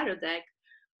the tarot deck,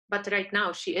 but right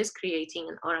now she is creating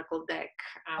an Oracle deck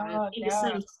in the Yeah.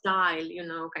 same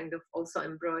style, kind of also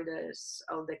embroiders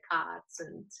all the cards,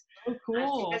 and Oh, she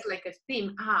cool. has like a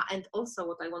theme. And also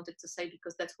what I wanted to say,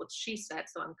 because that's what she said,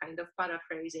 so I'm kind of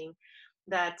paraphrasing,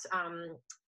 that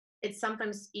it's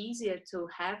sometimes easier to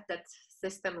have that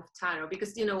system of tarot,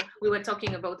 because we were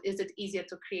talking about, is it easier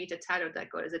to create a tarot deck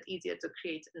or is it easier to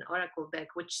create an oracle deck,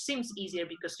 which seems easier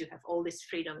because you have all this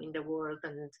freedom in the world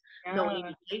and no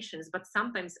limitations, but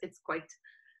sometimes it's quite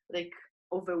like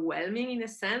overwhelming in a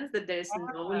sense that there is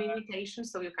no limitation,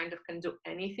 so you kind of can do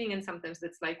anything, and sometimes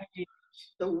that's like,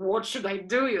 so what should I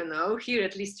do? Here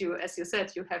at least you, as you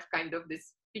said, you have kind of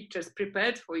these pictures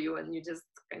prepared for you, and you just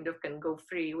kind of can go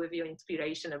free with your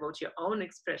inspiration about your own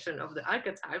expression of the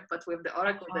archetype. But with the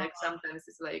oracle deck, sometimes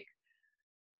it's like,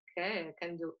 okay, I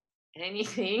can do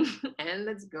anything, and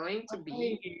it's going to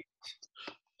be.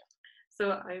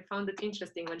 So I found it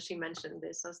interesting when she mentioned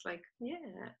this. I was like,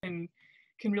 yeah. And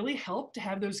can really help to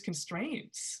have those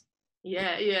constraints.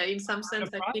 Yeah, in some sense,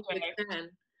 I think it can.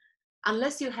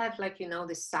 Unless you have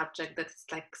this subject that's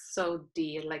like so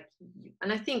dear,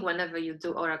 and I think whenever you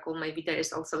do oracle, maybe there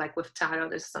is also like with tarot,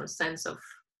 there's some sense of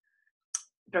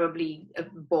probably a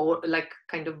like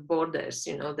kind of borders,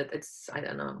 that it's, I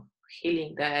don't know,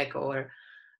 healing deck or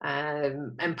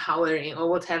empowering or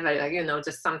whatever,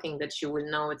 just something that you will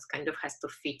know it's kind of has to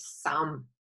fit some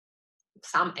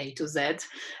A to Z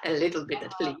a little bit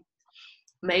at least.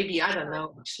 Maybe, I don't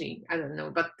know, actually, I don't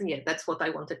know. But yeah, that's what I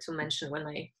wanted to mention when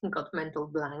I got mental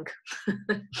blank.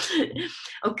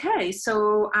 Okay,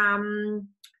 so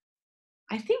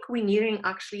I think we're nearing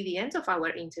actually the end of our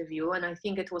interview, and I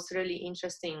think it was really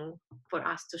interesting for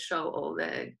us to show all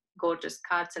the gorgeous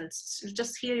cards and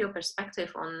just hear your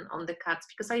perspective on the cards,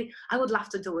 because I would love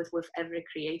to do it with every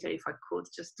creator if I could,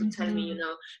 just to tell me,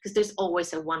 because there's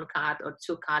always a one card or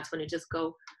two cards when you just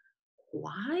go,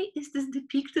 why is this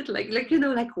depicted like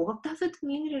what does it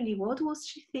mean really, what was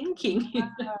she thinking?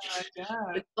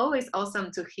 It's always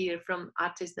awesome to hear from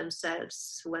artists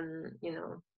themselves when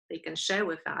they can share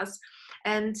with us.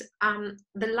 And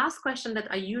the last question that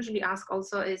I usually ask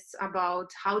also is about,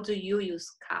 how do you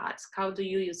use cards? How do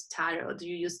you use tarot? Do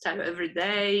you use tarot every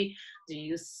day? Do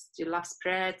you love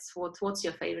spreads? What's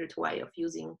your favorite way of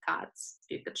using cards,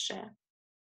 if you could share?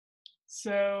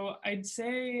 So I'd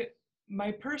say my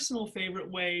personal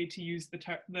favorite way to use the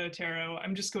tarot,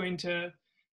 I'm just going to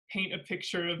paint a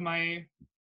picture of my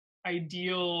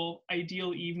ideal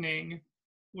evening,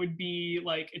 would be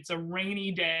like, it's a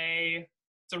rainy day,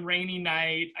 it's a rainy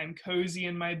night, I'm cozy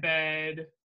in my bed,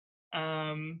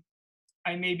 I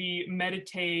maybe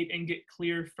meditate and get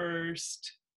clear first,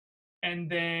 and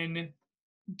then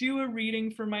do a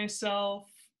reading for myself,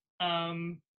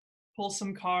 pull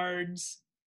some cards,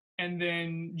 and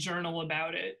then journal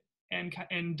about it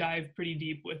and dive pretty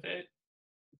deep with it.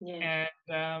 Yeah.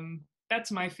 And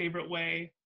that's my favorite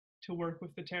way to work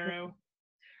with the tarot.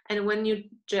 And when you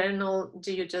journal,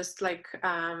 do you just like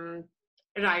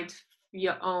write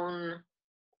your own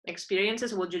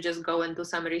experiences? Would you just go and do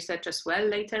some research as well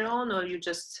later on, or you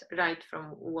just write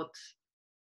from what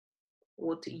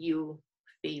you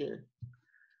feel?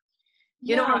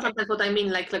 You know Yeah, sometimes what I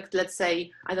mean, like let's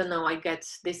say, I don't know, I get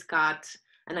this card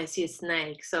and I see a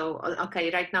snake. So okay,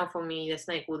 right now for me the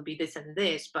snake would be this and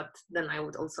this, but then I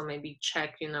would also maybe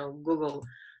check, Google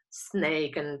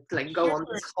snake and like go on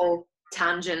sure. this whole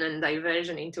tangent and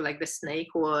diversion into like the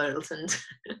snake world and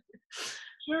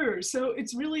Sure. So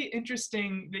it's really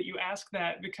interesting that you ask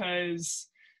that because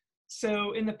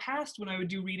so in the past, when I would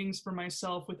do readings for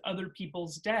myself with other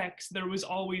people's decks, there was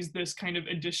always this kind of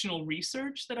additional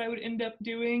research that I would end up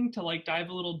doing to like dive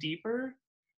a little deeper.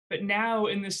 But now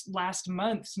in this last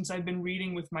month, since I've been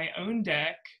reading with my own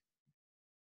deck,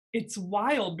 it's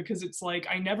wild because it's like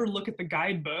I never look at the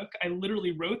guidebook. I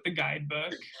literally wrote the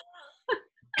guidebook.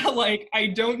 Like I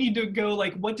don't need to go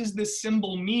like what does this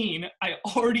symbol mean? I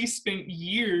already spent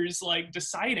years like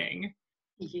deciding.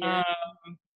 yeah,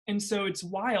 Um, and so it's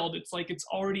wild. It's like it's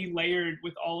already layered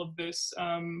with all of this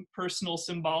personal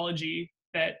symbology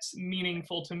that's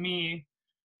meaningful to me.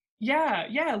 Yeah,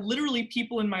 yeah, literally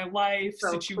people in my life,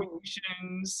 so cool.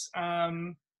 situations.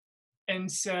 And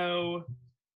so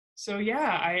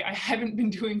yeah, I haven't been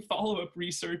doing follow-up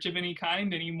research of any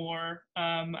kind anymore.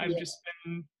 I've Yeah.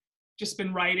 just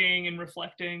been writing and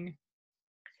reflecting.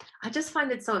 I just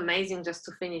find it so amazing just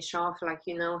to finish off, like,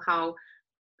 how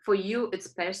for you it's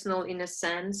personal in a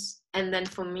sense, and then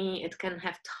for me it can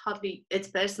have totally, it's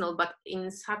personal but in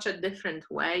such a different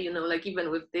way, like even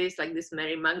with this, like this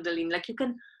Mary Magdalene, like you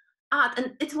can add,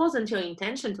 and it wasn't your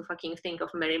intention to fucking think of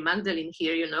Mary Magdalene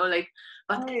here, like,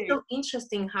 but it's Right. so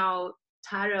interesting how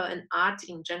tarot and art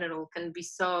in general can be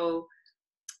so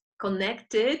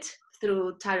connected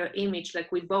through tarot image.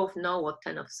 Like we both know what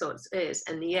Ten of Swords is,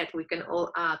 and yet we can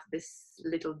all add this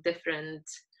little different.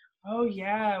 Oh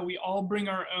yeah, we all bring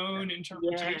our own Yeah,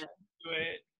 interpretation to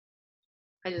it.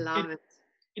 I It love it.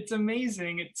 it's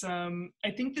amazing. It's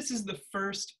I think this is the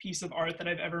first piece of art that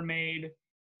I've ever made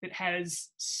that has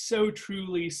so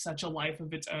truly such a life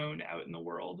of its own out in the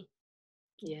world.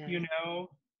 Yeah, You know,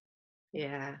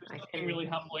 yeah, there's I something can. really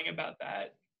humbling about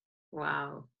that.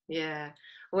 Wow. Yeah.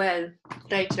 Well,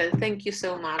 Rachel, thank you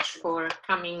so much for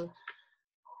coming.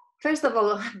 First of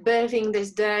all, birthing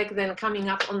this deck, then coming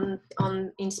up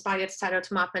on Inspired Tarot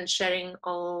Map and sharing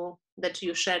all that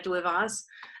you shared with us.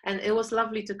 And it was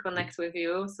lovely to connect with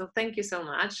you. So thank you so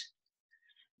much.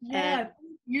 And Yeah,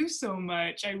 thank you so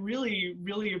much. I really,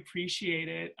 really appreciate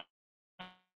it.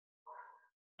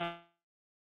 Uh,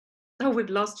 oh, we've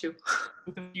lost you.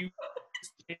 with a few.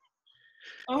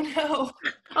 Oh no!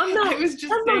 Oh I no! was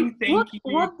just Come on. saying What thank you,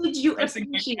 what did you expressing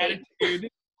my appreciate?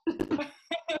 gratitude.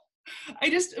 I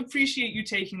just appreciate you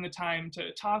taking the time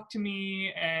to talk to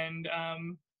me, and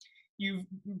you've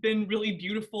been really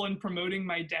beautiful in promoting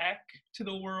my deck to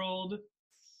the world.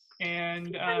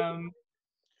 And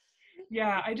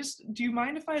yeah, do you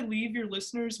mind if I leave your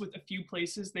listeners with a few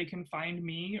places they can find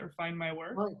me or find my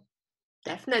work? Oh,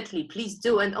 definitely, please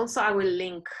do. And also, I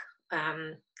will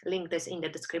um, link this in the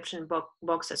description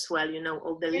box as well.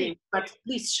 All the Great. links. But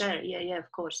please share. Yeah, yeah, of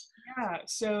course. Yeah,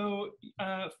 so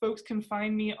folks can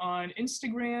find me on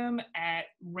Instagram at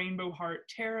Rainbow Heart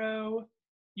Tarot.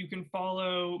 You can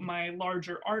follow my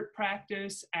larger art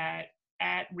practice at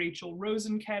Rachel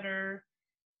Rosenkoetter.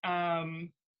 Um,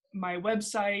 my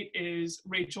website is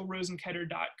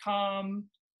rachelrosenkoetter.com.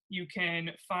 You can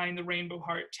find the Rainbow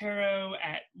Heart Tarot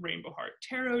at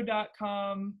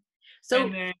rainbowhearttarot.com. So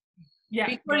And then, yeah,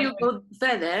 before go you ahead. go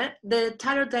further, the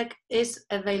tarot deck is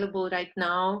available right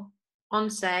now on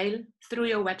sale through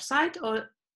your website, or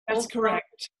That's also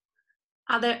correct.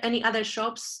 are there any other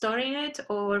shops storing it,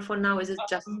 or for now is it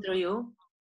just Um, through you?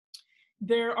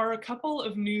 There are a couple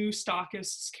of new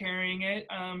stockists carrying it.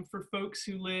 For folks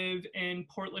who live in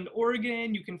Portland,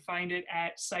 Oregon, you can find it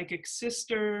at Psychic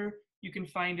Sister. You can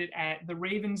find it at the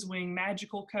Raven's Wing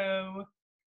Magical Co.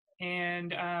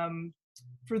 And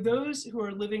for those who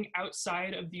are living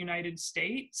outside of the United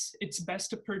States, it's best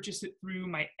to purchase it through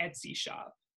my Etsy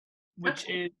shop, which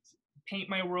Okay. is Paint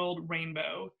My World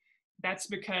Rainbow. That's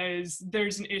because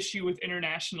there's an issue with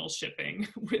international shipping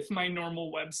with my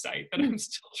normal website that I'm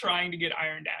still trying to get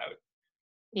ironed out.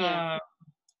 Yeah,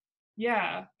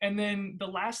 Yeah, and then the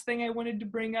last thing I wanted to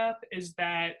bring up is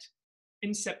that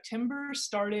in September,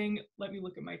 starting, let me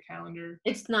look at my calendar.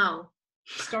 it's now.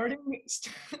 starting,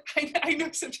 I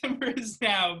know September is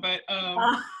now, but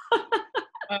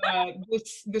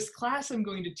this class I'm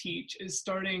going to teach is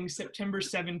starting September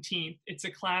 17th. It's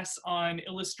a class on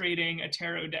illustrating a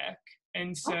tarot deck.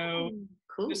 And so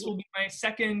cool. This will be my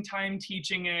second time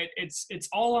teaching it. It's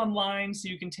all online, so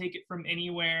you can take it from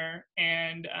anywhere.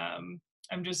 And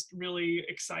I'm just really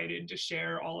excited to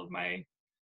share all of my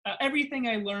everything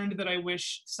I learned that I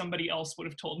wish somebody else would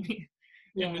have told me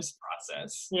in this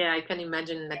process. Yeah, I can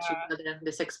imagine that you got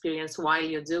this experience while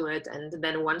you do it, and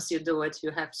then once you do it,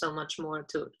 you have so much more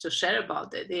to share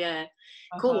about it. Yeah,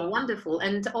 cool, wonderful.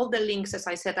 And all the links, as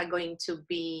I said, are going to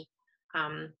be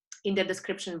in the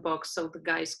description box, so the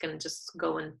guys can just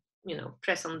go and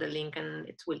press on the link, and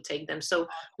it will take them. So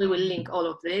we will link all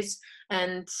of this.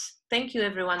 And thank you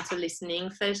everyone for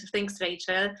listening. Thanks,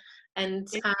 Rachel. And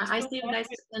I see you guys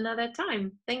another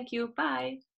time. Thank you.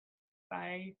 Bye.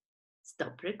 Bye.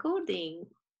 Stop recording.